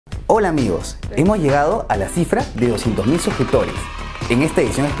Hola amigos, hemos llegado a la cifra de 200.000 suscriptores. En esta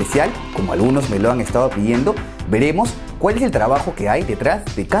edición especial, como algunos me lo han estado pidiendo, veremos cuál es el trabajo que hay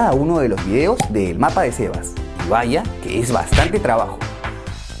detrás de cada uno de los videos del Mapa de Sebas. Y vaya que es bastante trabajo.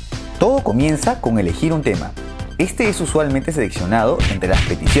 Todo comienza con elegir un tema. Este es usualmente seleccionado entre las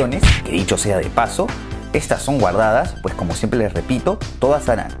peticiones, que dicho sea de paso, estas son guardadas, pues como siempre les repito, todas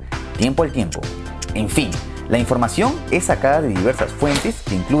harán, tiempo al tiempo. En fin, la información es sacada de diversas fuentes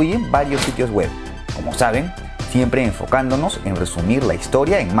que incluyen varios sitios web. Como saben, siempre enfocándonos en resumir la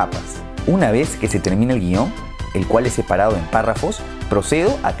historia en mapas. Una vez que se termina el guión, el cual es separado en párrafos,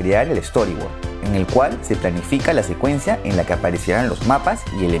 procedo a crear el storyboard, en el cual se planifica la secuencia en la que aparecerán los mapas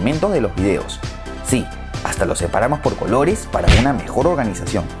y elementos de los videos. Sí, hasta los separamos por colores para una mejor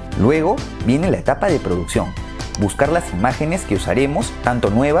organización. Luego viene la etapa de producción. Buscar las imágenes que usaremos, tanto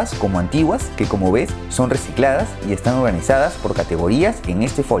nuevas como antiguas, que como ves son recicladas y están organizadas por categorías en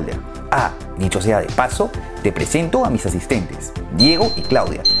este folder. Dicho sea de paso, te presento a mis asistentes, Diego y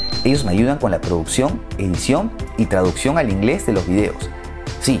Claudia. Ellos me ayudan con la producción, edición y traducción al inglés de los videos.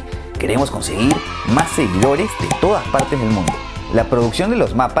 Sí, queremos conseguir más seguidores de todas partes del mundo. La producción de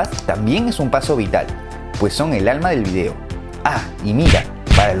los mapas también es un paso vital, pues son el alma del video. Y mira,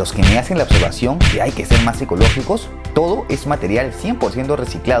 para los que me hacen la observación que hay que ser más ecológicos, todo es material 100%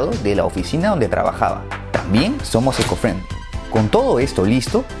 reciclado de la oficina donde trabajaba. También somos eco-friendly. Con todo esto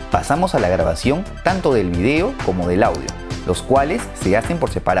listo, pasamos a la grabación tanto del video como del audio, los cuales se hacen por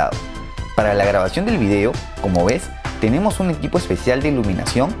separado. Para la grabación del video, como ves, tenemos un equipo especial de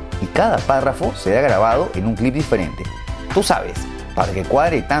iluminación y cada párrafo será grabado en un clip diferente. Tú sabes, para que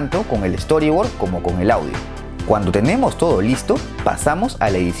cuadre tanto con el storyboard como con el audio. Cuando tenemos todo listo, pasamos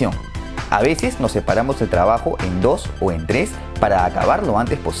a la edición. A veces nos separamos el trabajo en 2 o en 3 para acabar lo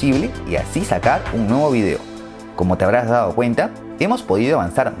antes posible y así sacar un nuevo video. Como te habrás dado cuenta, hemos podido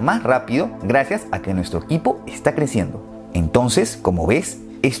avanzar más rápido gracias a que nuestro equipo está creciendo. Entonces, como ves,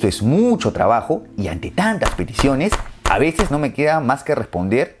 esto es mucho trabajo y ante tantas peticiones, a veces no me queda más que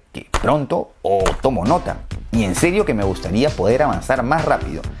responder que pronto o tomo nota. Y en serio que me gustaría poder avanzar más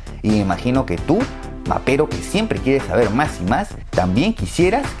rápido. Y me imagino que tú, mapero que siempre quieres saber más y más, también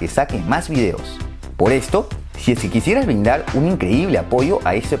quisieras que saque más videos. Por esto, si es que quisieras brindar un increíble apoyo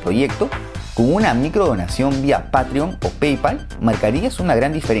a este proyecto, con una microdonación vía Patreon o PayPal, marcarías una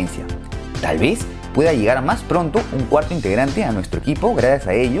gran diferencia. Tal vez pueda llegar más pronto un cuarto integrante a nuestro equipo gracias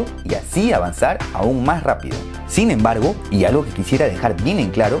a ello y así avanzar aún más rápido. Sin embargo, y algo que quisiera dejar bien en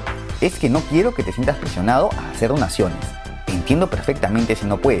claro, es que no quiero que te sientas presionado a hacer donaciones. Entiendo perfectamente si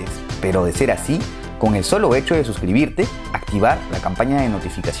no puedes, pero de ser así, con el solo hecho de suscribirte, activar la campana de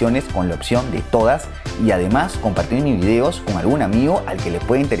notificaciones con la opción de todas y además compartir mis videos con algún amigo al que le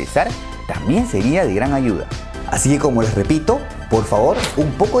pueda interesar, también sería de gran ayuda. Así que como les repito, por favor,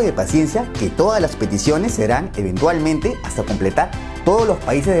 un poco de paciencia que todas las peticiones serán eventualmente hasta completar todos los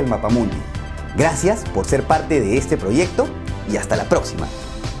países del mapamundi. Gracias por ser parte de este proyecto y hasta la próxima.